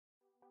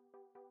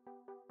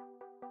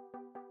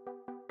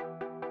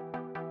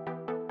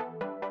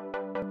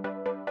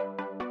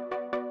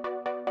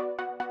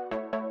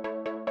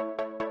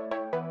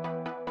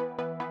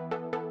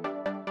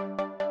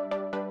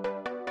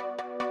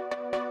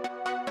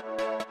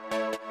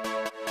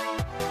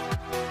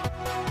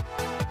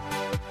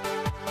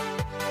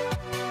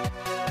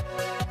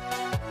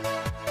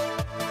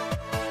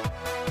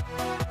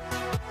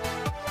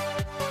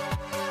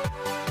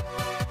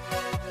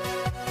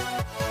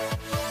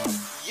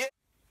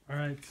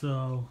Alright,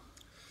 so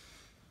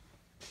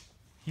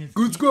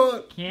Good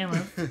squad.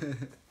 Camera.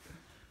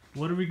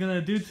 What are we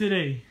gonna do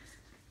today?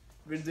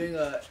 We're doing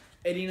a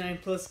 89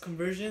 plus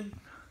conversion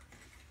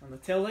on the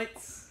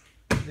taillights.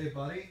 Hey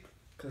buddy,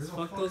 Cause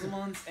fuck those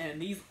ones,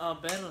 and these are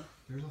better.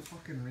 there's a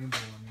fucking rainbow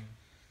on here.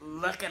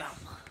 Look at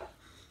them.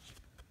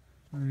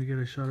 Let me get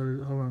a shot of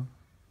it. Hold on.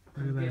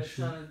 Look at that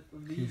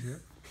shit. These.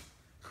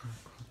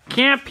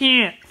 Camp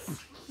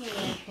pants.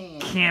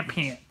 Camp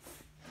pants.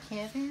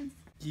 Yeah.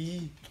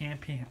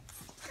 Camp pants.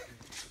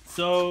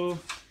 So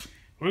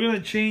we're gonna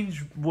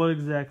change what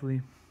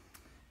exactly?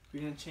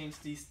 We're gonna change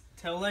these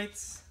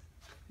taillights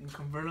and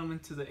convert them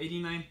into the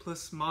 89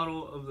 plus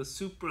model of the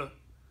Supra.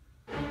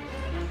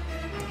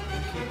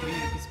 MK3 to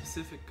be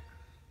specific.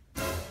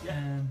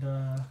 And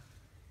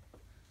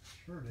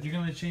Sure, you're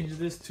gonna change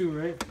this too,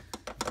 right?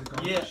 the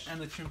garnish. Yeah,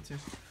 and the trim too.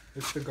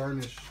 It's the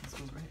garnish. This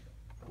one's right.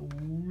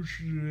 Oh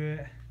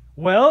shit.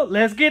 Well,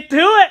 let's get to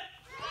it.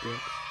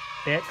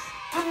 X.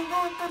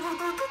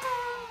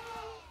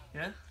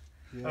 Yeah?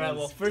 Yeah, Alright,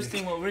 well, first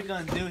thing what we're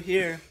gonna do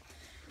here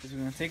is we're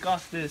gonna take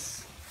off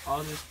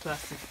all this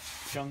plastic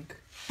junk,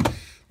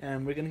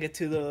 and we're gonna get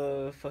to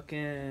the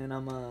fucking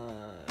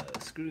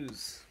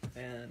screws,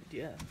 and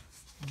yeah,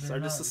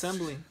 start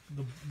disassembling.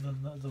 The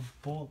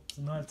bolts,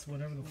 nuts,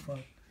 whatever the fuck.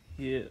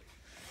 Yeah,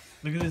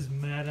 Look at this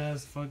mad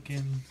ass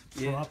fucking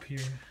Yeah. prop here.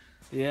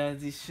 yeah,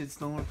 these shits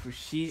don't work for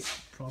shit.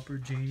 Proper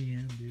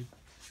JDM, dude.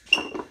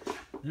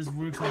 This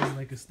works as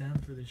like a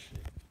stand for this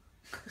shit.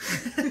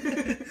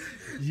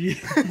 Yeah.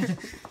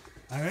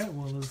 Alright,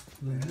 well, let's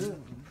do it.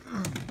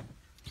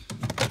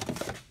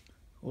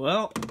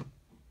 Well,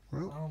 I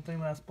don't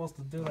think that's supposed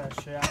to do that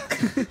shit.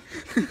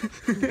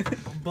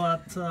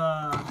 But,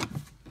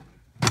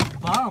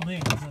 by all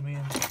means, I mean.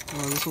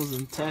 well, this one's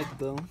intact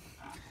though.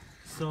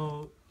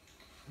 So,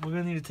 we're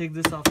gonna need to take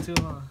this off too,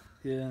 huh?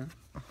 Yeah,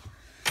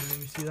 Let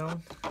me see that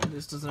one.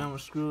 this doesn't have a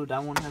screw.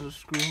 That one has a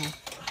screw.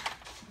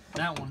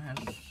 That one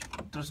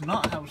does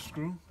not have a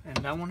screw, and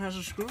that one has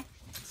a screw.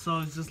 So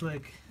it's just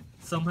like,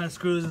 some have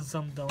screws and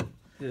some don't.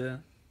 Yeah.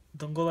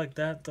 Don't go like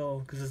that though,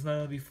 because it's not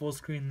gonna be full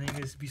screen. Then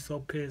you're gonna be so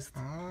pissed.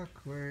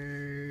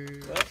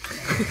 Awkward.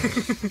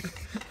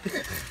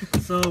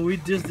 So we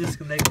just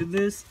disconnected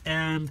this,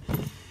 and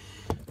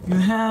you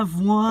have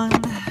 1,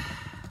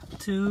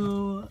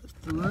 2,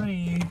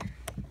 3.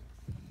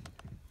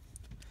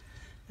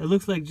 It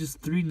looks like just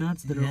 3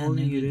 nuts that are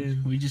holding it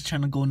in. We just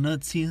trying to go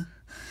nuts here.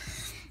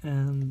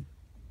 And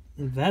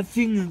that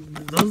thing,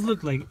 those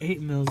look like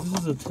 8 mils.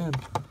 This is a 10.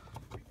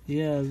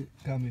 Yeah,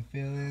 Got me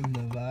feeling the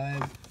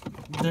vibe.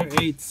 they're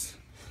 8s.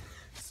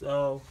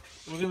 So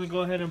we're gonna go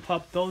ahead and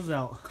pop those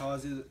out.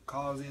 Calls you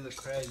the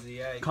crazy,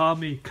 yeah. Call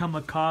me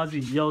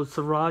Kamikaze, yo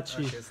Sriracha,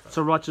 Okay, stop.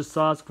 Sriracha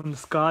sauce from the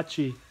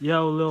Scotchy,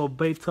 yo little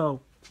Beto.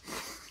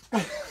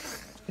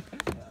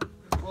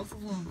 Both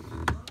of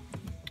them.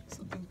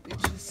 Some big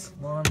bitches.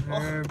 Come on,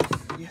 herbs.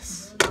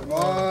 Yes. Come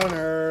on,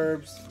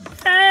 herbs.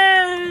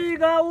 Hey, you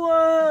got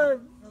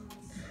one.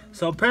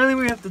 So apparently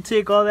we have to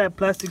take all that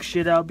plastic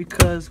shit out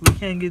because we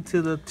can't get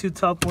to the 2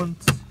 top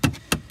ones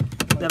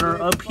that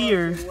are up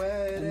here.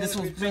 And this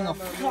one's being a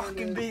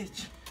fucking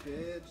bitch.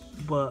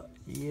 But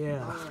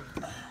yeah.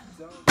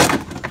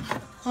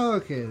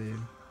 Okay, dude.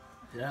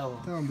 Yeah,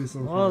 well. Don't be so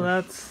Well,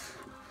 harsh.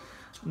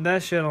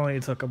 that shit only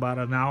took about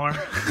an hour.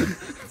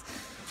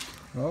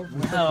 Oh,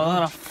 We had a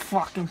lot of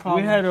fucking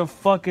problems. We had to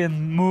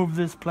fucking move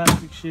this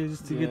plastic shit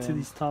just to get to Yeah.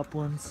 these top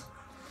ones.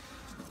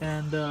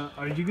 And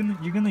are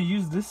you gonna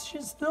use this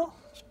shit still?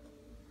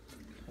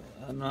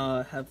 And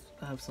I have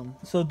some.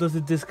 So does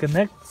it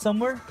disconnect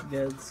somewhere?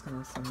 Yeah, it's kind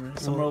of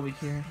somewhere over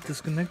here.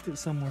 Disconnect it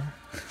somewhere.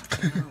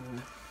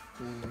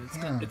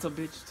 It's a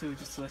bitch too,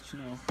 just to let you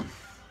know.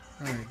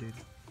 alright, dude.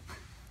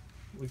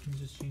 We can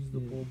just change the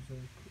Yeah. bulbs real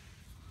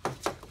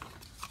quick.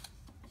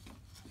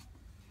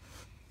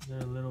 They're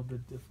a little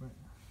bit different.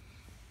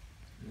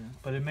 Yeah.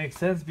 But it makes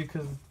sense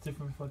because it's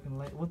different fucking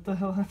light. What the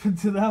hell happened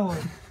to that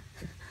one?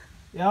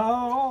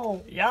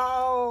 Yo!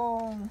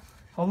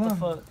 Hold What the on.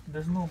 fuck?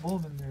 There's no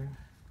bulb in there.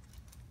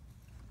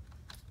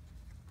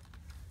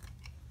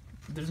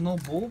 There's no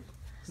bulb?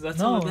 So that's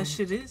No. what that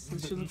shit is?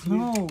 That shit looks weird.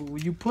 No,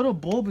 you put a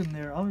bulb in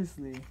there,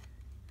 obviously.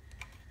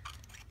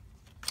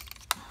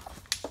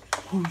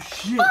 Oh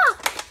shit!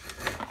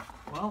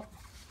 Well,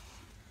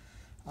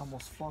 I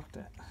almost fucked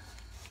that.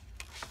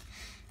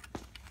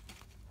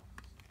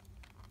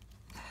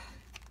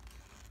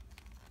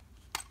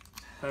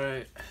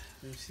 Alright,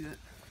 let me see that.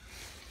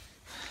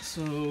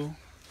 So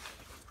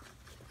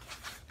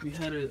we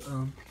had to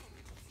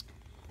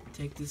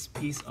take this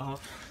piece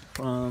off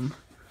from,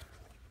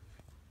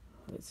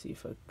 let's see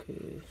if I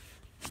could,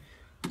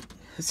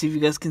 let's see if you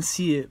guys can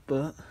see it,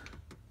 but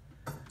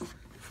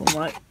from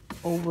right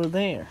over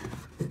there.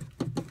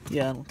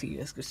 Yeah, I don't think you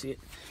guys can see it.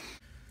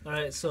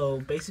 Alright, so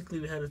basically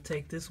we had to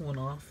take this one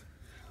off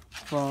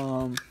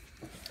from,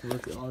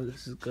 look at all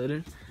this is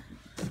gutted,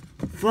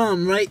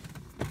 from right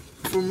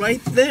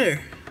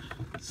there.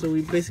 So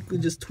we basically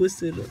just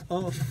twisted it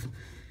off,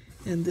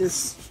 and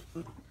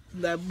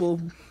that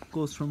bulb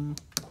goes from,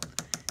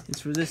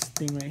 it's for this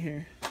thing right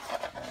here.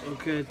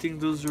 Okay, I think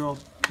those are all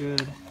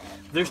good.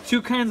 There's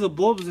two kinds of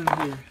bulbs in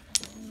here.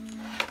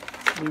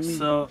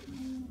 So,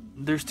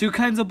 there's two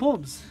kinds of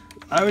bulbs.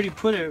 I already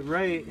put it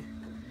right.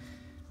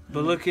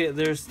 But look at,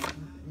 there's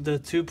the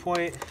 2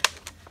 point.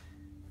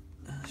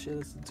 Oh, shit,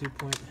 that's the 2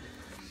 point.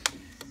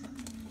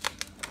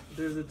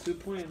 There's a 2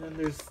 point and then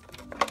there's,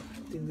 I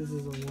think this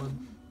is a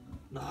 1.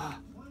 Nah.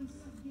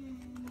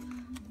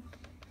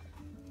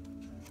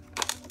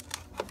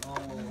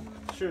 Oh,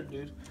 sure,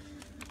 dude.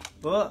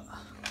 But,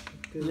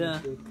 yeah,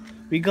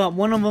 we got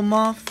one of them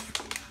off.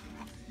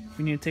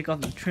 We need to take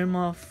off the trim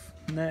off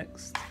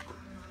next.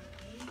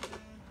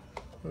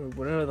 Or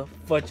whatever the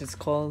fudge it's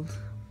called.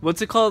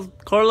 What's it called,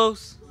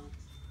 Carlos?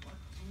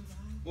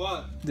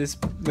 What?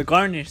 The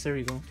garnish, there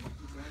we go.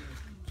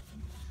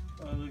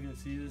 Oh, look at,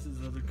 see, this is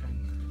the other kind.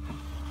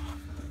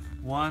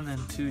 1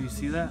 and 2, you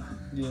see that?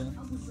 Yeah.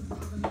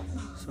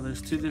 So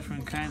there's two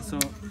different kinds. So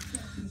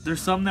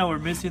there's some that were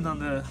missing on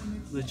the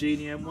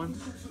JDM one,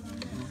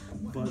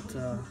 but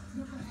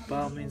by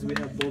all means we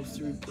have bulbs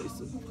to replace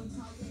them.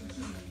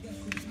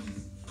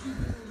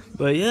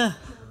 But yeah,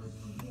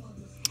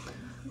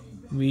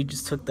 we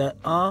just took that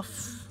off.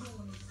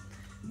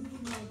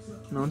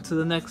 And on to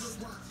the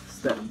next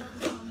step,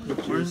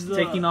 which Where's is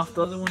taking off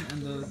the other one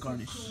and the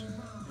garnish.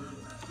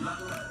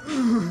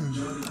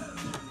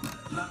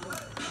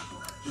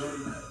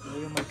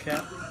 Look at my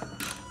cat.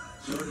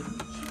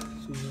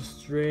 She's just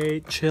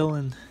straight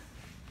chilling.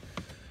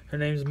 Her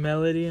name's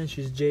Melody and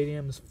she's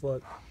JDM as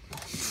fuck.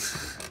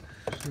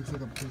 She looks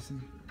like a pussy.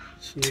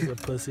 She is a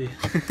pussy.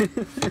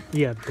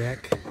 Yeah,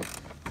 Beck.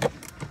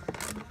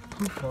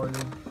 Who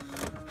farted?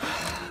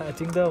 I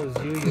think that was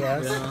you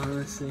ass. Yeah,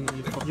 let's see.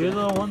 You're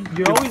the one.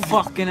 You always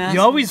fucking ass.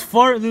 You always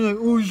fart and they're like,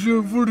 oh shit,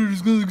 I farted.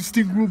 It's gonna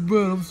stink real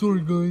bad. I'm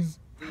sorry, guys.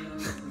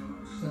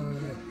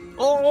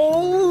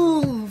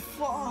 Oh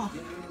fuck!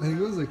 I think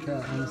it was a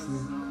cat, honestly.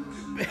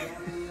 I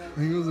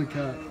think it was a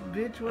cat.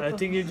 Bitch, what I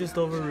think you're just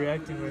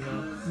overreacting right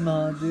now.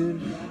 Nah,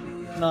 dude.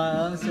 Nah, I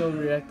honestly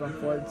overreact on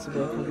farts,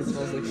 but I think it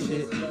smells like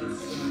shit.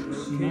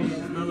 Okay.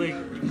 It's not like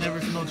you've never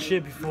smelled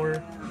shit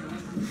before.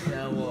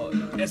 Yeah, well,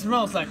 it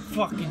smells like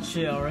fucking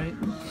shit, alright?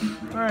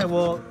 Alright,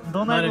 well,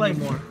 don't Not act like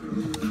anymore.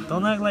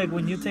 Don't act like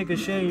when you take a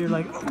shit, you're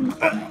like,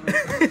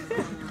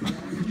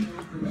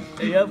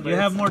 Yeah, but you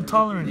have more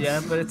tolerance.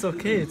 Yeah, but it's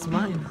okay. It's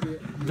mine.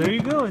 There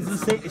you go. It's the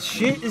same.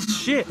 Shit is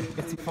shit.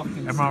 It's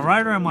fucking. Am I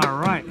right or am I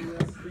right?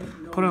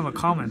 Put it in the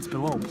comments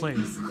below,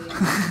 please.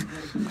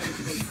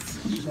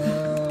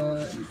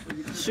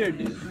 Sure,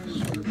 dude.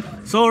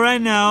 So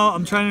right now,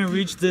 I'm trying to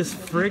reach this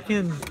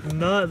freaking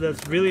nut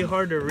that's really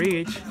hard to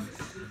reach.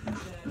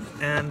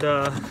 And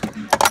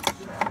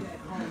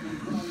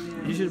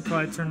you should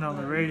probably turn down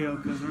the radio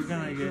because we're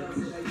gonna get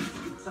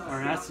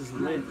our asses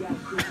lit.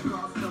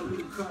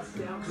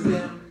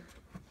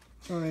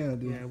 Oh yeah,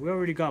 dude. Yeah, we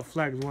already got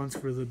flagged once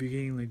for the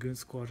beginning Lagoon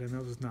Squad, and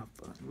that was not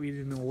fun. We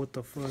didn't know what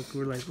the fuck.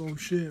 We're like, oh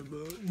shit,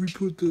 but we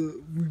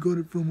got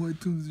it from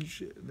iTunes and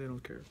shit. They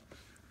don't care.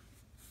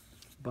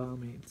 By all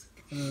means.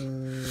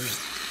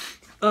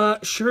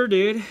 Sure,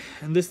 dude.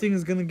 And this thing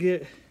is gonna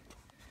get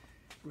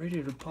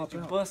ready to pop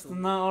out.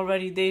 Busting out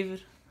already,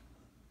 David.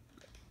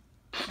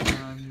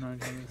 I'm not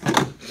gonna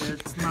say it.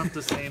 It's not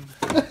the same.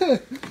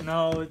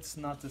 No, it's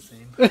not the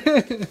same.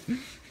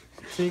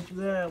 Take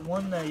that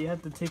one that you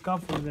had to take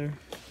off over there.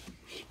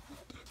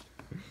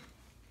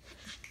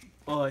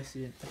 Oh, I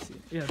see it. I see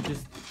it. Yeah,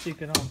 just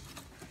take it off.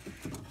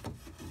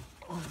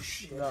 Oh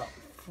shit. No,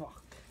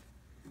 fuck.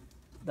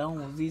 That one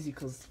was easy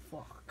cause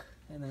fuck.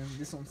 And then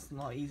this one's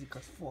not easy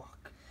cause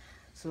fuck.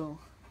 So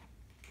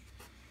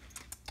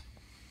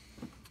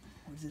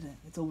where's it at?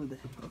 It's over there.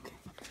 Okay.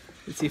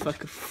 Let's see if I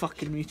could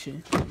fucking reach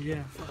it.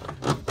 Yeah.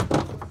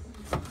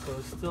 So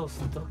it's still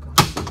stuck on.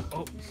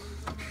 Oh.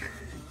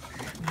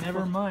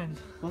 Never mind.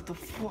 What the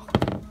fuck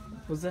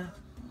was that?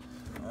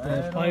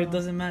 It Probably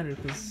doesn't matter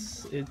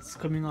because it's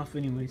coming off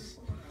anyways.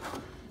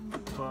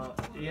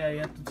 But yeah, you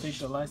have to take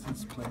the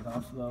license plate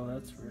off though,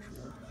 that's for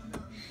sure.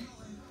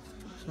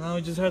 So now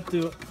we just have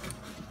to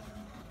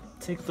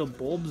take the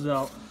bulbs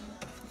out.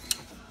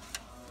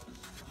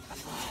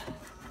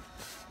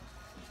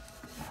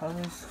 How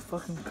does this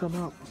fucking come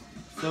out?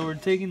 So we're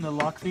taking the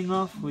lock thing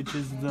off, which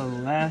is the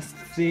last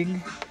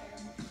thing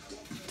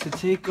to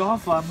take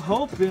off. I'm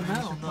hoping.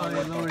 I don't know.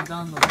 Probably lower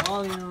down the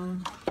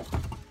volume.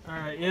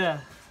 Alright,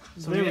 yeah.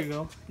 So there we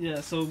go.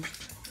 Yeah, so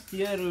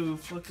he had to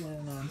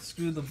fucking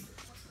unscrew the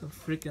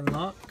freaking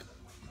lock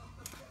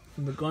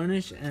from the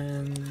garnish,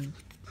 and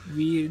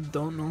we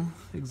don't know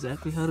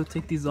exactly how to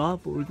take these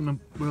off, but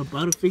we're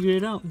about to figure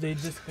it out. They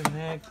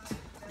disconnect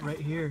right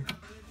here.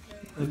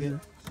 Look at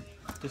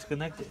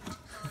disconnect it.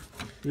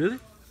 Really?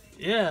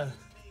 Yeah.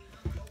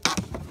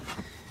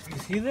 You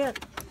see that?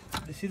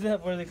 You see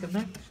that where they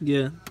connect?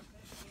 Yeah.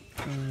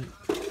 Alright.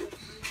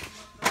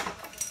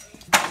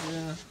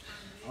 Yeah.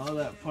 All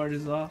that part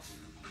is off.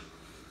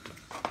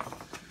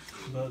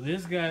 But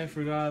this guy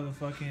forgot the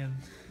fucking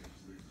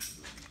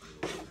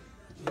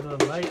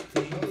the light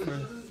thing for.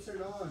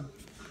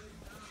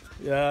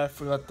 Yeah, I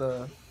forgot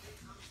the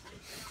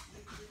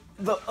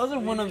the other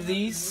one of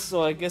these,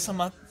 so I guess I'm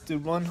about to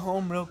run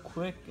home real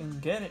quick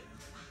and get it.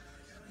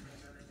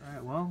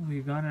 Alright, well, we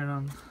got it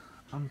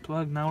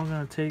unplugged. Now we're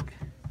gonna take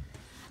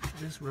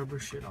this rubber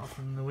shit off,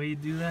 and the way you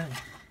do that,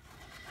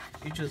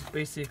 you just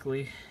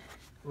basically,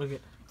 look at,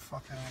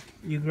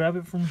 you grab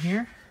it from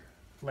here,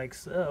 like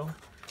so,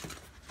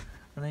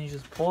 and then you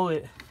just pull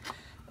it,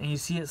 and you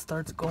see it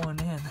starts going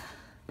in.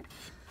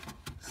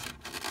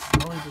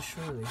 Slowly but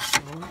surely.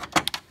 Slowly.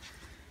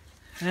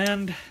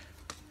 And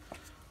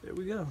there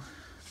we go.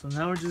 So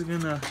now we're just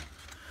gonna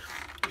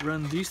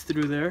run these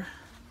through there,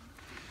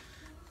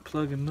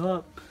 plug them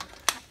up,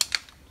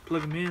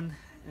 plug them in,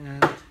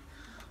 and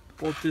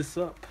bolt this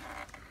up.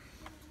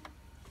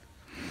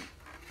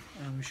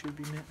 And we should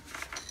be net.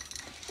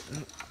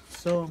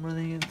 So I'm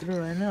running it through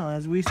right now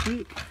as we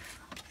speak.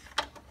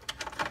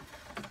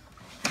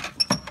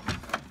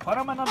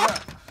 Para manada.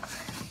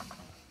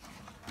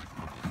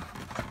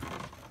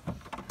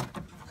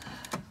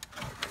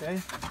 Okay,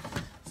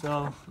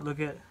 so look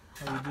at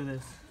how you do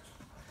this.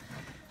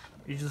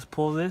 You just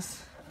pull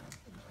this.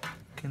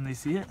 Can they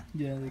see it?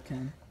 Yeah, they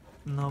can.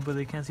 No, but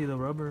they can't see the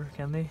rubber,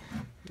 can they?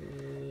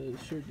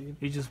 Sure, dude.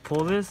 You just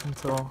pull this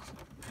until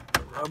the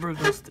rubber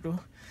goes through.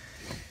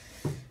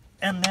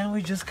 And then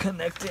we just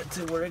connect it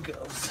to where it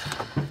goes.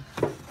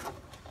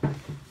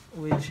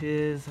 Which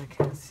is, I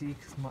can't see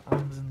because my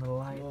arm's in the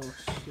light. Oh,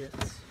 shit.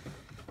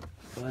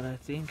 But I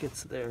think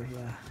it's there,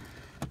 yeah.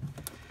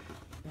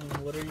 And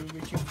what are you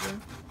reaching for?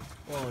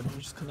 Oh, and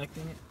you're just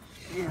connecting it?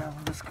 Yeah,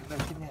 I'm just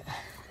connecting it.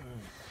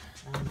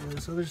 And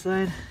this other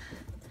side,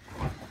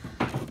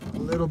 a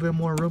little bit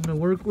more room to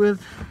work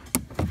with.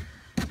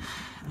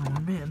 Oh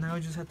man, now I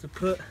just have to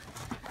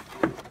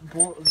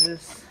bolt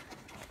this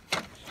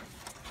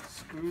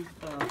screw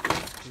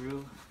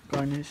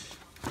Garnish.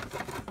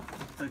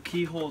 the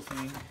keyhole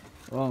thing.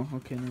 Oh,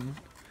 okay, never mind.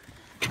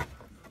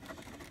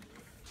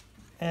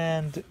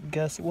 And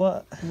guess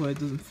what? What, it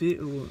doesn't fit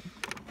or what?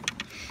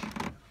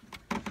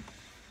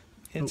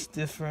 It's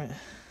different.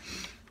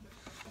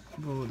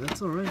 Bro,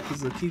 that's alright, because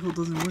the keyhole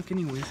doesn't work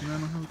anyways, and I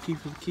don't have a key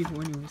for the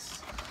keyhole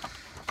anyways.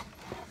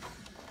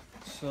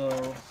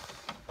 So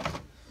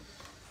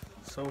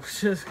we're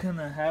just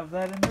gonna have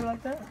that in there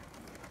like that?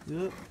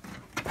 Yep.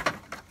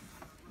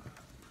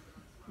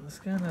 It's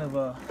kind of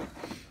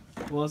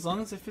Well, as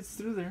long as it fits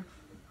through there.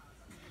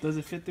 Does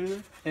it fit through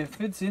there? it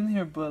fits in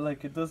here, but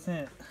like it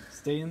doesn't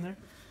Stay in there?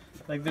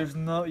 like there's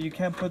no, you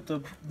can't put the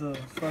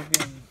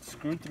fucking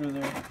screw through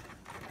there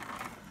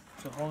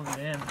to hold it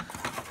in.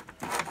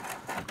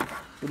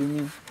 What do you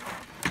mean?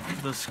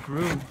 The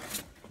screw,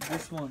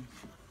 this one.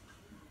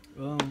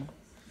 Oh.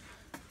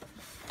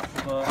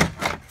 But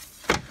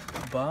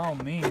by all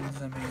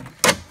means, I mean,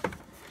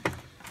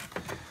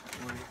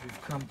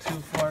 we've come too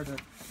far to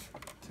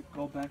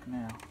go back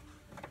now.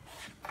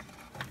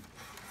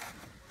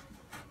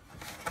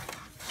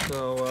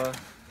 So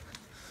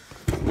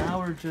now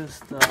we're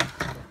just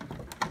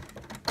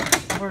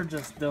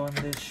doing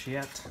this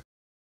shit.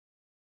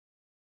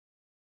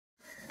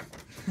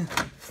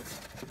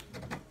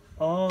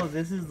 Oh,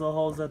 this is the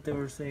holes that they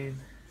were saying.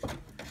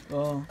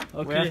 Oh,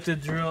 okay. We have to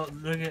drill.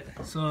 Look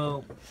at.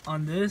 So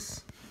on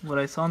this, what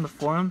I saw on the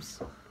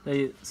forums,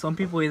 some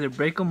people either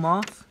break them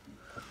off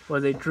or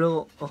they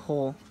drill a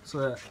hole so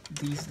that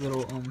these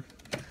little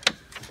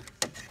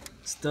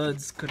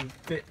studs could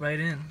fit right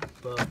in.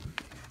 But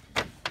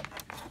So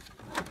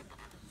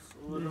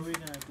what are we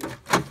gonna do?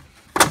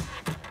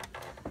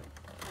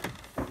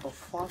 The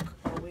fuck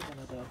are we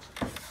gonna do?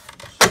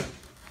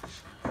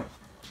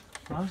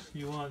 Huh?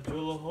 You want to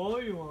drill a hole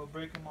or you want to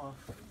break them off?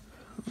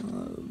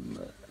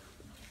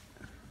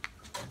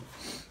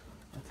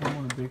 I think I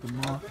want to break them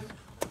off.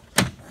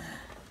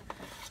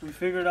 We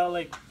figured out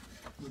like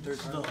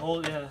the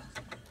hole, yeah.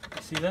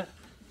 You see that?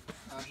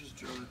 I'll just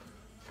drill it.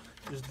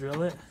 Just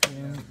drill it.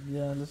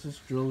 Yeah, let's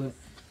just drill it.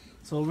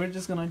 So we're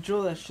just gonna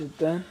drill that shit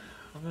then.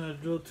 I'm gonna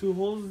drill 2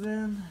 holes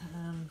then,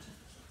 and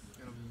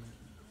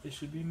it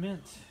should be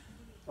mint.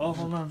 Oh,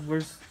 hold on.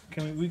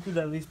 We could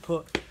at least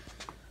put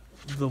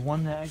the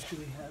one that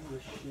actually has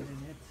the shit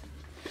in it.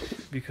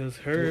 Because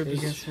Herbs, Hey,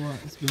 guess what?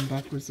 It's been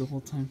backwards the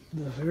whole time.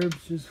 the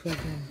Herbs just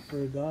fucking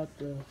forgot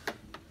the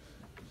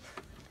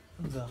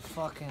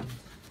fucking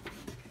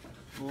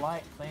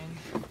light thing.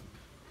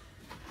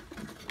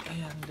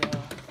 And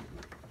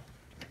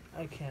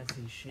I can't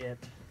see shit.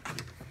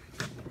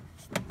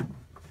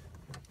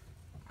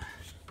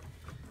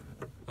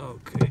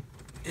 Okay.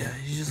 Yeah,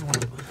 you just want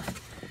to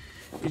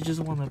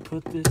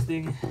put this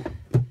thing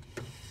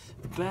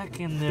back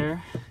in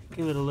there,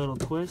 give it a little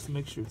twist,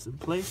 make sure it's in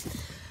place,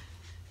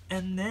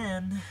 and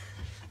then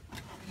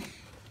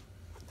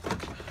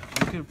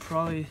we could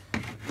probably,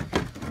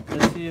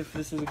 let's see if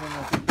this is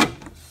gonna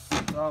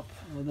stop.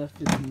 Oh, that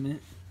fits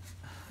mint.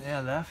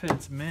 Yeah, that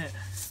fits mint.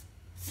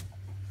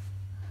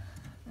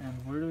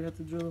 And where do we have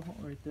to drill a hole?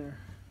 Right there.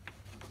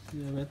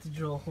 Yeah, we have to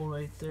drill a hole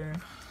right there.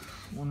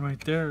 One right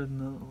there and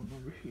another one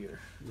over here.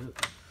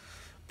 Yep.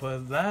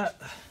 But that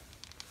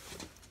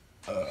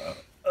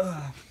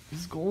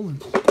It's golden.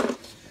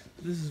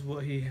 this is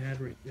what he had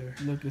right there.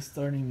 Look, it's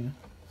starting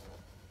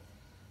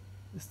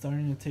It's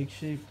starting to take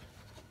shape.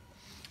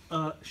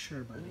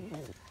 Sure, buddy.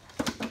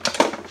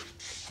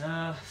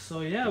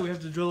 So yeah, we have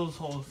to drill those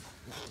holes.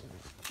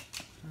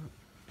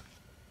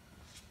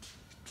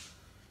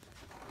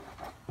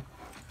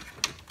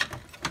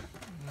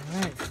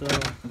 Alright, so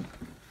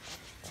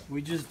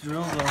we just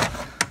drilled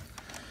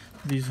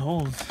these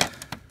holes.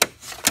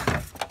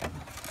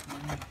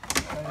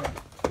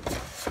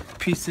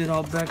 Piece it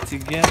all back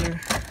together.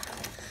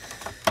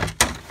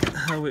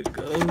 How it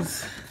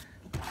goes.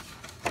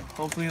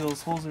 Hopefully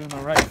those holes are in the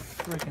right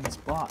freaking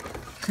spot.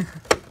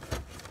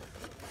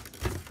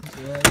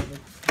 Yeah,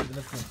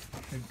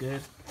 they're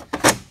good.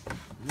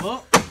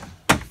 Well,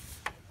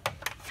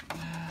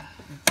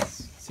 It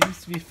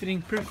seems to be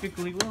fitting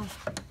perfectly well.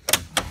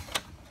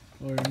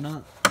 Or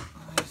not.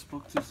 I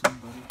spoke to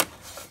somebody.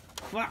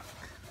 Fuck!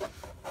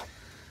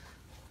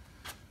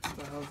 What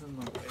the hell's in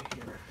the way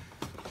here?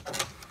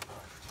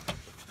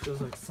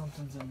 Feels like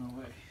something's in the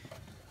way.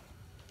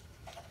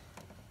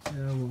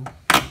 Yeah, well.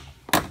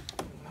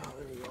 Oh,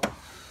 there we go.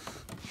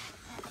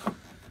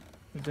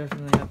 We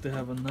definitely have to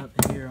have a nut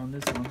here on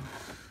this one.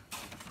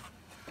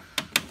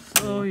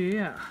 So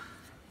yeah.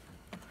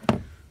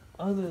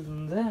 Other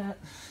than that,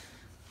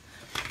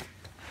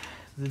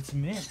 that's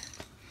me.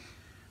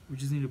 We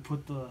just need to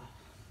put the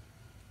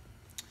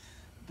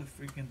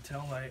freaking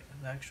tail light,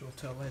 the actual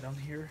tail light on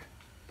here,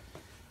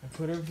 and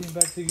put everything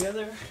back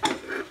together,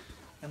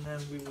 and then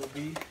we will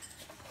be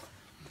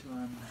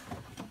done.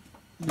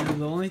 Yeah,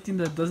 the only thing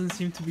that doesn't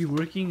seem to be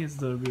working is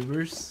the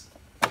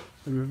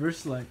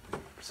reverse light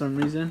for some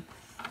reason.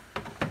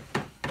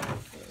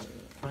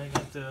 I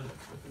have to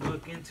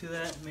look into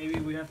that. Maybe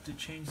we have to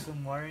change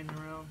some wiring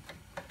around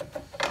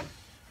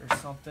or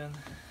something.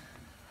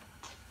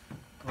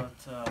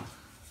 But I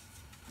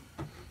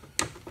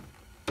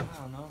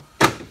don't know.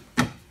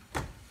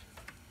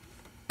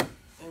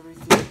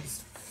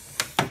 Everything's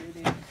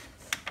fitting.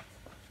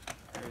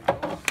 There we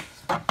go.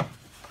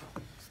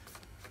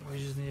 We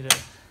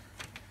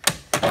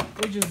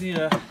just need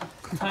to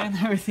tighten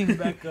everything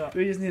back up.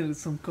 We just needed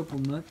some couple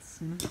nuts,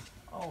 you know?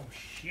 Oh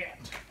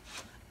shit.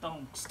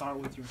 Don't start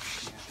with your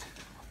shit.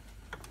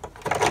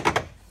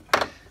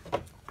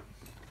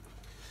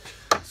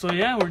 So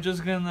yeah, we're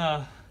just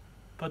gonna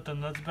put the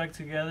nuts back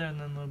together and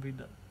then we'll be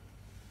done.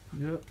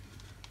 Yep.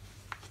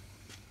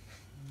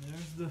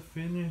 There's the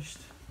finished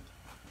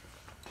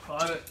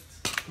product.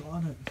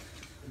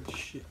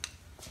 Shit.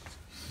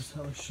 That's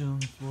how it's shown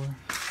before.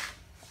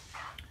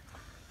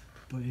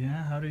 But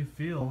yeah, how do you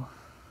feel?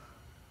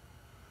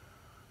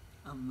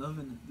 I'm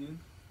loving it, dude.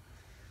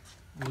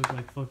 I look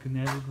like fucking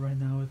Edward right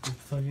now with the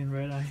fucking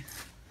red eye.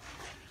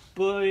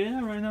 But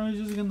yeah, right now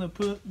we're just gonna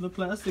put the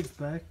plastics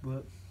back,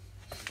 but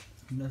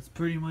that's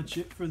pretty much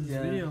it for this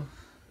Yeah. video.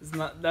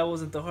 That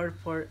wasn't the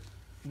hard part.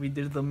 We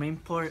did the main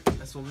part.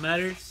 That's what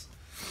matters.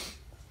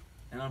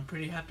 And I'm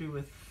pretty happy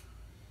with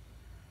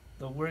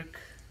the work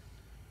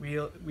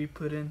we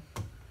put in.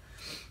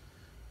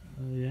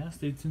 Yeah,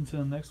 stay tuned to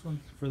the next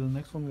one,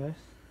 guys.